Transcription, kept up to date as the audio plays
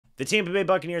The Tampa Bay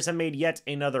Buccaneers have made yet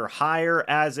another hire,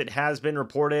 as it has been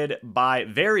reported by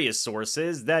various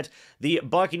sources that the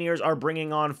Buccaneers are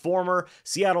bringing on former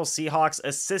Seattle Seahawks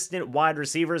assistant wide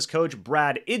receivers coach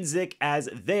Brad Idzik as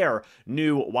their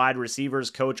new wide receivers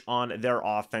coach on their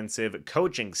offensive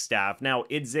coaching staff. Now,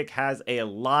 Idzik has a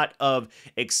lot of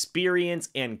experience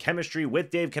and chemistry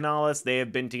with Dave Canales. They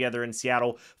have been together in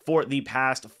Seattle for the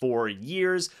past 4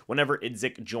 years whenever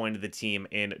Idzik joined the team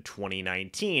in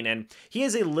 2019, and he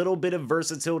has a little bit of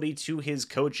versatility to his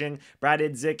coaching. Brad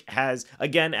Idzik has,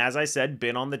 again, as I said,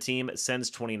 been on the team since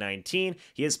 2019.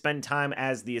 He has spent time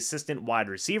as the assistant wide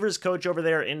receivers coach over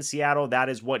there in Seattle. That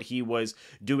is what he was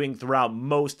doing throughout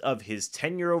most of his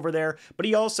tenure over there, but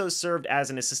he also served as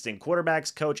an assistant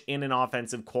quarterbacks coach and an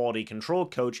offensive quality control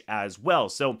coach as well.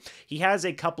 So he has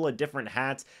a couple of different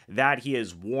hats that he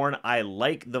has worn. I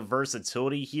like the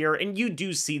versatility here, and you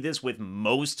do see this with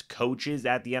most coaches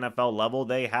at the NFL level.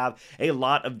 They have a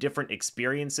lot of different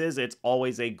experiences. It's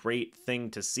always a great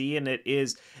thing to see, and it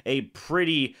is a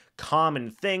pretty common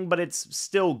thing, but it's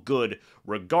still good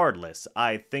regardless.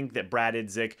 I think that Brad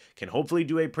Idzik can hopefully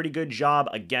do a pretty good job.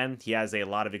 Again, he has a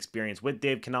lot of experience with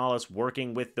Dave Canales,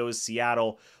 working with those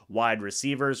Seattle wide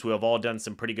receivers who have all done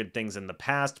some pretty good things in the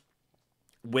past.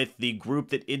 With the group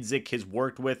that Idzik has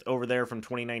worked with over there from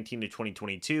 2019 to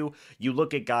 2022, you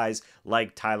look at guys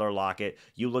like Tyler Lockett,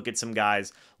 you look at some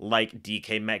guys like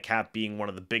DK Metcalf being one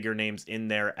of the bigger names in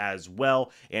there as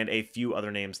well, and a few other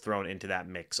names thrown into that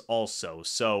mix also.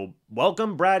 So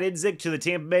welcome Brad Idzik to the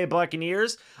Tampa Bay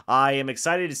Buccaneers. I am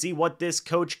excited to see what this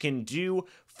coach can do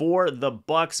for the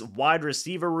Bucs wide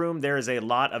receiver room. There is a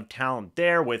lot of talent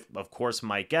there with, of course,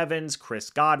 Mike Evans, Chris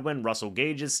Godwin, Russell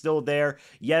Gage is still there.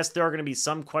 Yes, there are going to be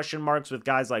some question marks with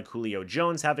guys like Julio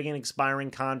Jones having an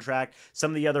expiring contract,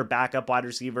 some of the other backup wide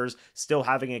receivers still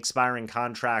having expiring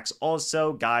contracts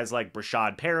also, guys like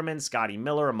Brashad Perriman, Scotty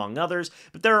Miller, among others,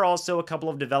 but there are also a couple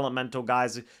of developmental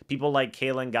guys, people like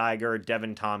Kalen Geiger,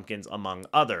 Devin Tompkins, among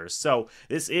others. So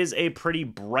this is a pretty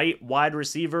bright wide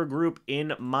receiver group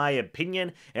in my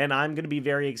opinion, and I'm going to be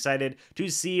very excited to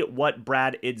see what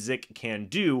Brad Idzik can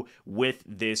do with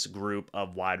this group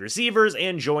of wide receivers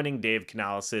and joining Dave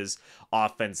Canales'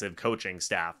 offensive coaching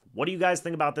staff. What do you guys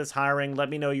think about this hiring? Let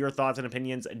me know your thoughts and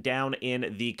opinions down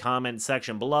in the comment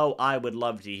section below. I would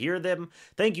love to hear them.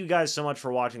 Thank you guys so much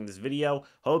for watching this video.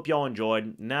 Hope y'all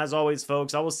enjoyed. And as always,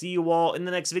 folks, I will see you all in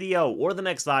the next video or the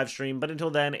next live stream. But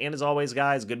until then, and as always,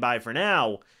 guys, goodbye for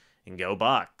now, and go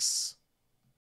Bucs.